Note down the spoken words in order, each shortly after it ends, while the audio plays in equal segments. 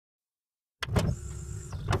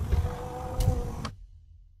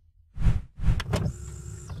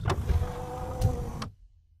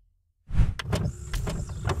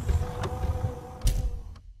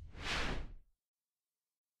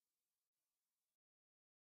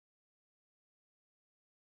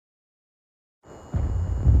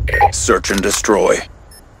Search and destroy.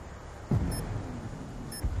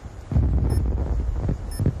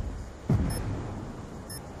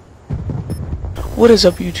 What is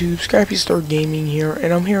up, YouTube? Scrappy Store Gaming here,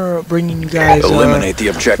 and I'm here bringing you guys eliminate the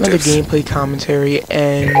objectives. another gameplay commentary.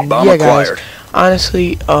 And Bomb yeah, acquired. guys,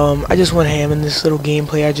 honestly, I just went ham in this little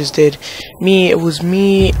gameplay I just did. It was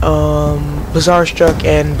me, Bizarre Struck,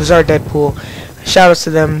 and Bizarre Deadpool. Shout outs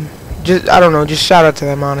to them. I don't know, just shout out to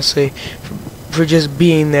them, honestly, for just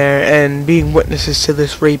being there and being witnesses to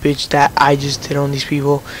this rapage that I just did on these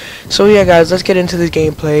people. So yeah, guys, let's get into this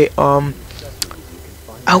gameplay.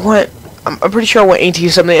 I'm pretty sure I went 18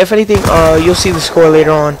 or something. If anything, you'll see the score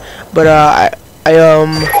later on. But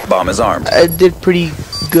bomb is armed. I did pretty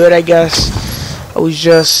good, I guess. I was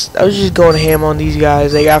just going ham on these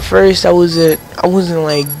guys. Like at first, I wasn't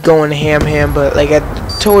like going ham, but like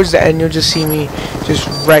towards the end, you'll just see me just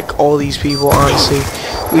wreck all these people. Honestly,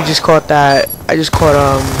 we just caught that. I just caught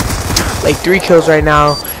like 3 kills right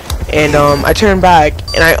now. And I turned back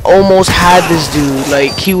and I almost had this dude.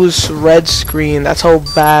 Like he was red screen. That's how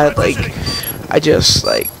bad. Like I just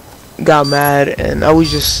like got mad and I was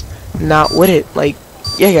just not with it. Like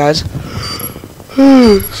yeah, guys.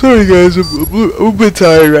 Sorry guys, I'm a bit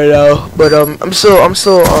tired right now. But I'm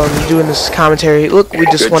still doing this commentary. Look, we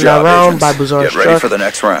just won that round by Bizarre Struck. Get ready for the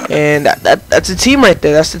next round. And that's a team right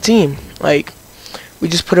there. That's the team. Like we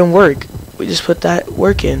just put in work. We just put that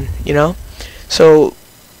work in. You know. So.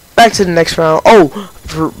 Back to the next round.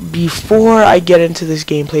 Before I get into this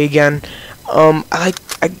gameplay again,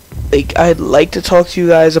 I'd like to talk to you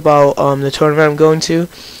guys about the tournament I'm going to.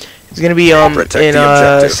 It's gonna be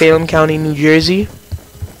in Salem County, New Jersey,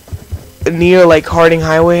 near like Harding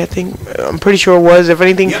Highway, I think. I'm pretty sure it was. If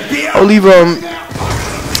anything, I'll leave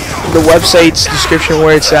the website's description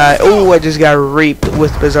where it's at. Oh, I just got raped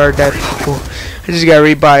with Bizarre Deadpool. I just got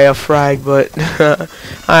raped by a frag, but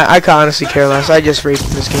I can honestly care less. I just raped in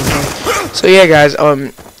this game. So yeah, guys,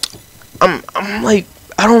 I'm like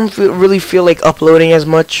I don't really feel like uploading as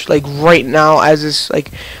much like right now as this. Like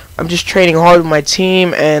I'm just training hard with my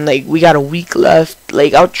team, and like we got a week left.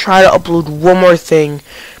 Like I'll try to upload one more thing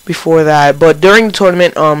before that, but during the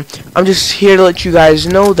tournament, I'm just here to let you guys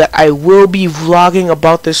know that I will be vlogging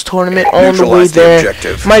about this tournament on the way there.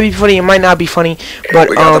 It might be funny, it might not be funny, but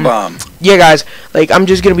yeah, guys, like I'm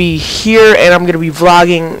just gonna be here and I'm gonna be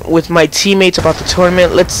vlogging with my teammates about the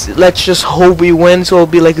tournament. Let's just hope we win, so it'll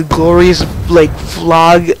be like a glorious like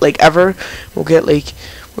vlog like ever. We'll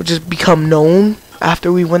just become known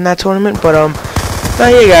after we win that tournament. But now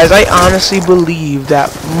yeah, guys, I honestly believe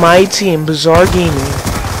that my team, Bizarre Gaming.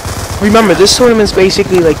 Remember, this tournament is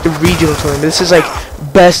basically like the regional tournament. This is like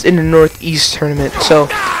best in the Northeast tournament. So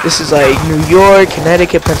this is like New York,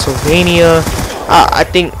 Connecticut, Pennsylvania. I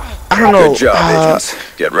think I don't know. Good job, agents.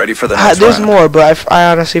 Get ready for the next there's round. more, but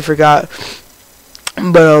I honestly forgot.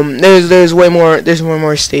 But there's way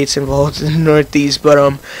more states involved in the Northeast.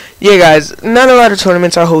 But yeah, guys, not a lot of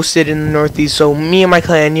tournaments are hosted in the Northeast. So me and my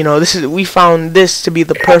clan, you know, we found this to be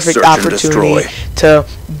the perfect opportunity to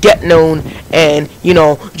get known and, you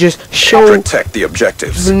know, just show protect the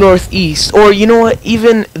objectives. The Northeast, or you know what,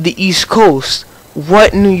 even the East Coast,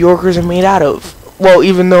 what New Yorkers are made out of. Well,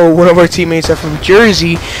 even though one of our teammates are from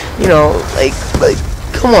Jersey, you know, like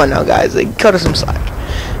come on now, guys, like cut us some slack.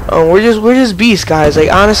 We're just beasts, guys.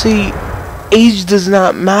 Like honestly, age does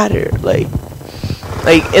not matter. Like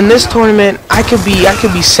in this tournament, I could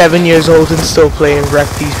be 7 years old and still play and wreck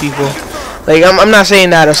these people. Like I'm not saying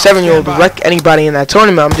that a 7-year-old will wreck anybody in that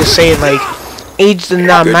tournament. I'm just saying like age does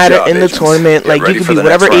not matter in the tournament. Like you could be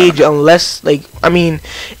whatever age, unless like I mean,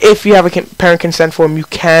 if you have a parent consent form, you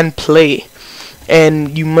can play,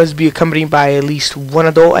 and you must be accompanied by at least one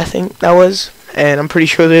adult. I think that was. And I'm pretty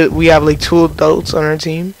sure that we have like 2 adults on our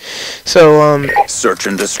team. So search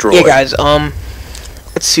and destroy. Yeah, guys.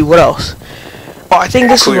 Let's see what else. Oh, I think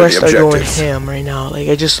this is where I start going ham right now. Like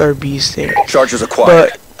I just started beasting. Charges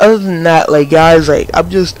acquired. But other than that, like guys, like I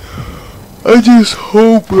just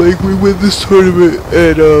hope like we win this tournament.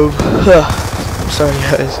 And I'm sorry,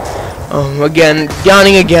 guys. Again,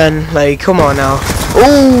 yawning again. Like come on now.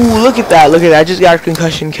 Oh, look at that! Look at that! I just got a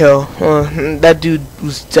concussion kill. That dude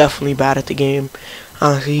was definitely bad at the game.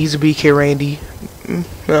 Honestly, he's a BK Randy. He's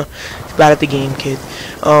bad at the game, kid.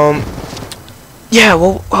 Yeah.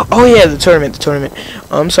 Well. Oh yeah, the tournament.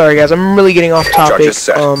 I'm sorry, guys. I'm really getting off topic.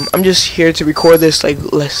 I'm just here to record this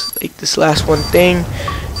this last one thing,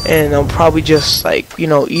 and I'll probably just like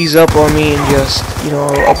ease up on me and just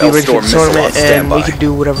I'll be ready for the tournament and we can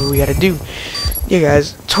do whatever we gotta do. Yeah,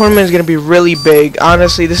 guys, tournament is gonna be really big.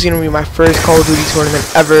 Honestly, this is gonna be my first Call of Duty tournament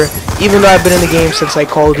ever. Even though I've been in the game since like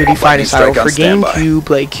Call of Duty Finest Hour for GameCube,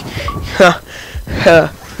 like,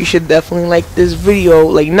 you should definitely like this video.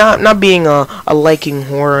 Like, not being a liking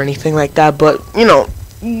whore or anything like that, but you know,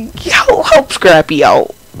 help Scrappy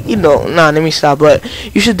out. You know, let me stop. But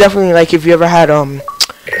you should definitely like if you ever had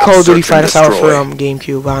Call of Duty Finest Hour for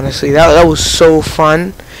GameCube. Honestly, that was so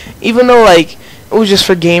fun. Even though like it was just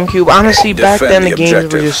for GameCube. Honestly, back then the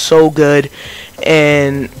games were just so good,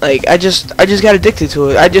 and like I just got addicted to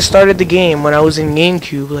it. I just started the game when I was in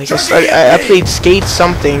GameCube. Like I played Skate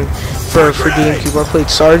something for GameCube. I played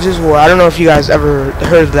Sarge's War. I don't know if you guys ever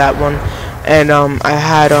heard of that one. And I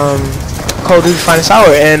had Call of Duty Finest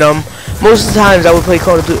Hour, and most of the times I would play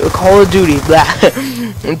Call of Duty.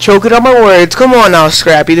 I'm choking up my words. Come on now,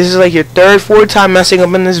 Scrappy. This is like your third, fourth time messing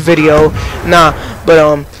up in this video. Nah,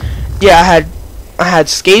 but yeah, I had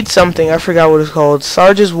Skate something. I forgot what it's called.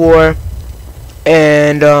 Sarge's War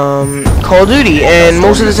and Call of Duty. And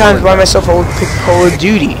most of the times by myself, I would pick Call of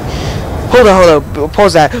Duty. Hold on.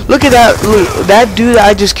 Pause that. Look at that. Look, that dude that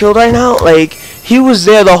I just killed right now. Like, he was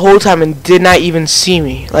there the whole time and did not even see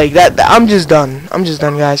me. Like that. I'm just done.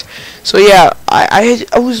 guys. So yeah, I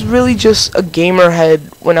was really just a gamer head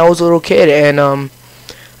when I was a little kid, and I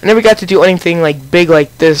never got to do anything like big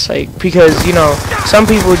like this, like, because you know some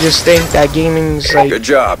people just think that gaming's like good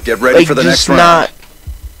job. Get ready for the next round.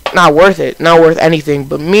 Not worth it, not worth anything.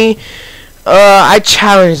 But me, I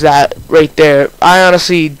challenge that right there. I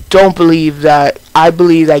honestly don't believe that. I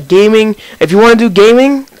believe that gaming, if you want to do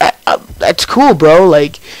gaming, that's cool, bro.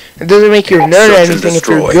 Like, it doesn't make you a nerd or anything if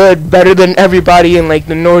you're good, better than everybody in like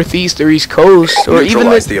the Northeast or East Coast, or even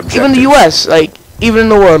the U.S. Like, even in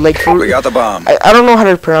the world. Like, we got the bomb. I don't know how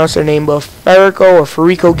to pronounce their name, but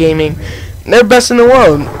Farico Gaming, they're best in the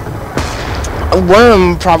world. One of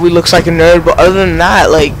them probably looks like a nerd, but other than that,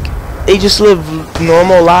 like, they just live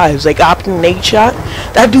normal lives. Like Nate Shot,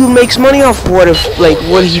 that dude makes money off what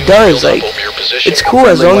he does. Like, it's cool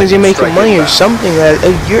as long as you're making money or something. That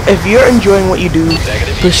if you're enjoying what you do,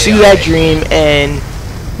 pursue that dream, and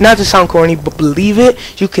not to sound corny, but believe it,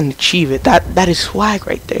 you can achieve it. That is swag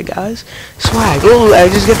right there, guys. Swag. Oh, I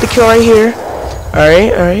just get the kill right here. All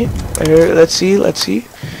right. Let's see.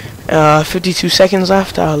 52 seconds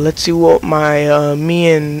left. Let's see what my me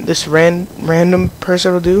and this random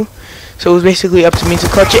person will do. So it was basically up to me to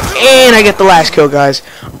clutch it, and I get the last kill, guys.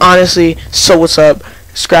 Honestly, so what's up?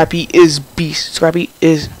 Scrappy is beast.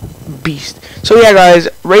 So yeah, guys,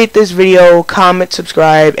 rate this video, comment,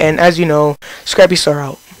 subscribe, and as you know, Scrappy Star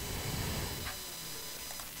out.